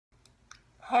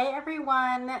Hey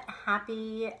everyone,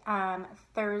 happy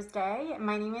Thursday.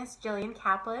 My name is Jillian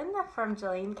Kaplan from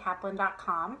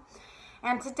JillianKaplan.com,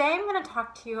 and today I'm going to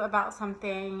talk to you about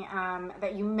something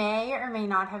that you may or may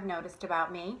not have noticed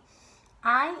about me.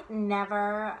 I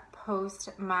never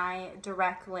post my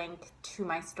direct link to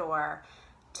my store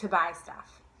to buy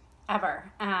stuff,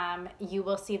 ever. You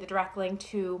will see the direct link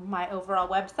to my overall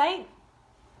website,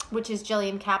 which is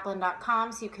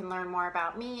JillianKaplan.com, so you can learn more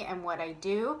about me and what I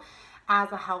do as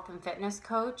a health and fitness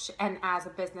coach and as a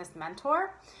business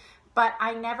mentor. But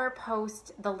I never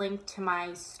post the link to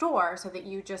my store so that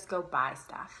you just go buy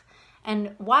stuff.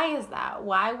 And why is that?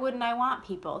 Why wouldn't I want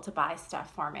people to buy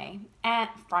stuff for me and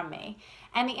from me?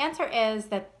 And the answer is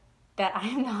that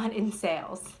I'm not in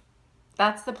sales.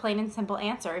 That's the plain and simple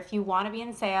answer. If you want to be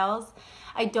in sales,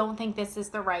 I don't think this is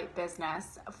the right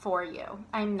business for you.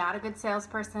 I'm not a good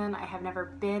salesperson. I have never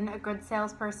been a good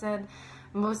salesperson.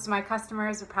 Most of my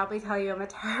customers would probably tell you I'm a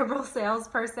terrible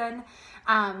salesperson.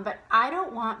 But I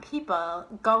don't want people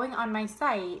going on my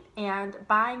site and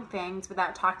buying things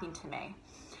without talking to me.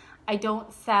 I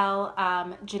don't sell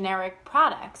generic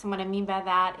products. And what I mean by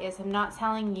that is I'm not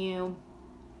selling you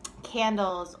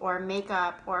candles or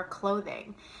makeup or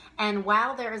clothing. And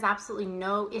while there is absolutely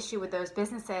no issue with those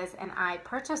businesses, and I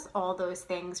purchase all those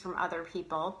things from other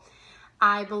people,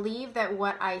 I believe that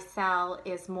what I sell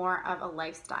is more of a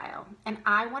lifestyle, and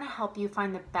I want to help you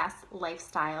find the best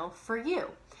lifestyle for you.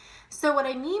 So what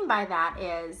I mean by that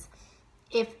is,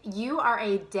 if you are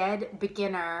a dead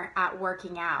beginner at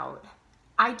working out,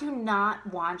 I do not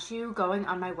want you going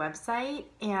on my website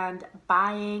and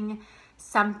buying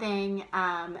something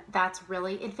that's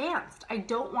really advanced. I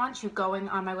don't want you going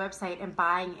on my website and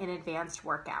buying an advanced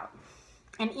workout.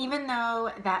 And even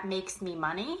though that makes me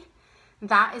money,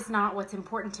 that is not what's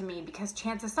important to me, because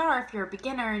chances are if you're a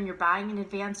beginner and you're buying an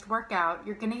advanced workout,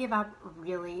 you're going to give up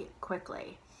really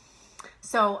quickly.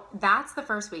 So that's the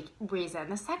first reason.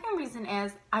 The second reason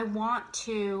is I want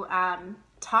to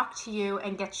talk to you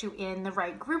and get you in the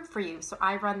right group for you. So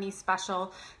I run these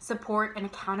special support and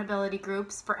accountability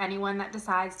groups for anyone that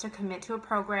decides to commit to a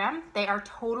program. They are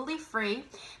totally free.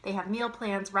 They have meal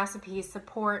plans, recipes,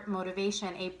 support,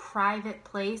 motivation, a private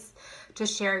place to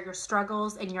share your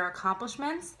struggles and your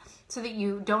accomplishments so that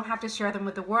you don't have to share them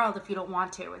with the world if you don't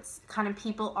want to. It's kind of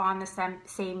people on the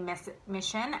same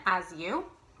mission as you.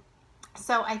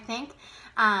 So I think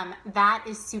that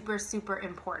is super, super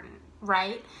important,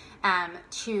 right?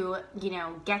 To,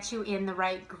 get you in the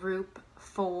right group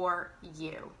for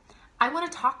you. I want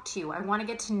to talk to you. I want to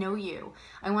get to know you.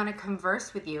 I want to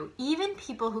converse with you. Even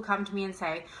people who come to me and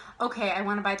say, okay, I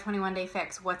want to buy 21 Day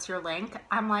Fix. What's your link?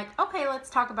 I'm like, okay, let's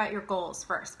talk about your goals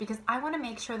first, because I want to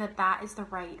make sure that that is the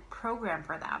right program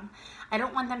for them. I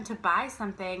don't want them to buy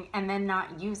something and then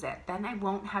not use it. Then I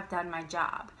won't have done my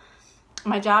job.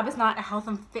 My job is not a health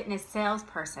and fitness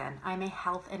salesperson. I'm a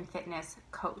health and fitness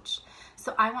coach.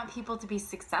 So I want people to be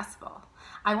successful.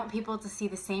 I want people to see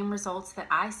the same results that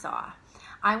I saw.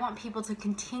 I want people to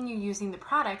continue using the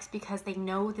products because they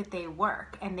know that they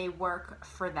work and they work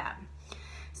for them.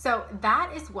 So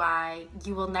that is why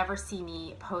you will never see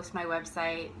me post my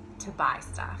website to buy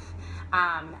stuff.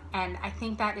 And I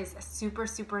think that is a super,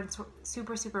 super,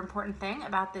 super, super important thing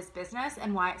about this business,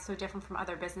 and why it's so different from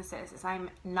other businesses is I'm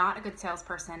not a good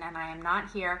salesperson, and I am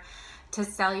not here to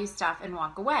sell you stuff and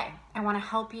walk away. I want to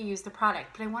help you use the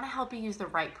product, but I want to help you use the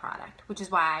right product, which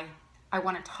is why I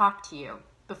want to talk to you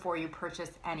before you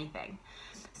purchase anything.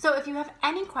 So if you have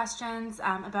any questions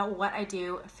about what I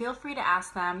do, feel free to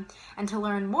ask them. And to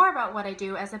learn more about what I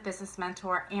do as a business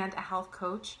mentor and a health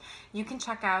coach, you can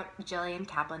check out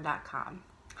JillianKaplan.com.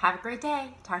 Have a great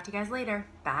day. Talk to you guys later.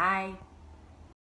 Bye.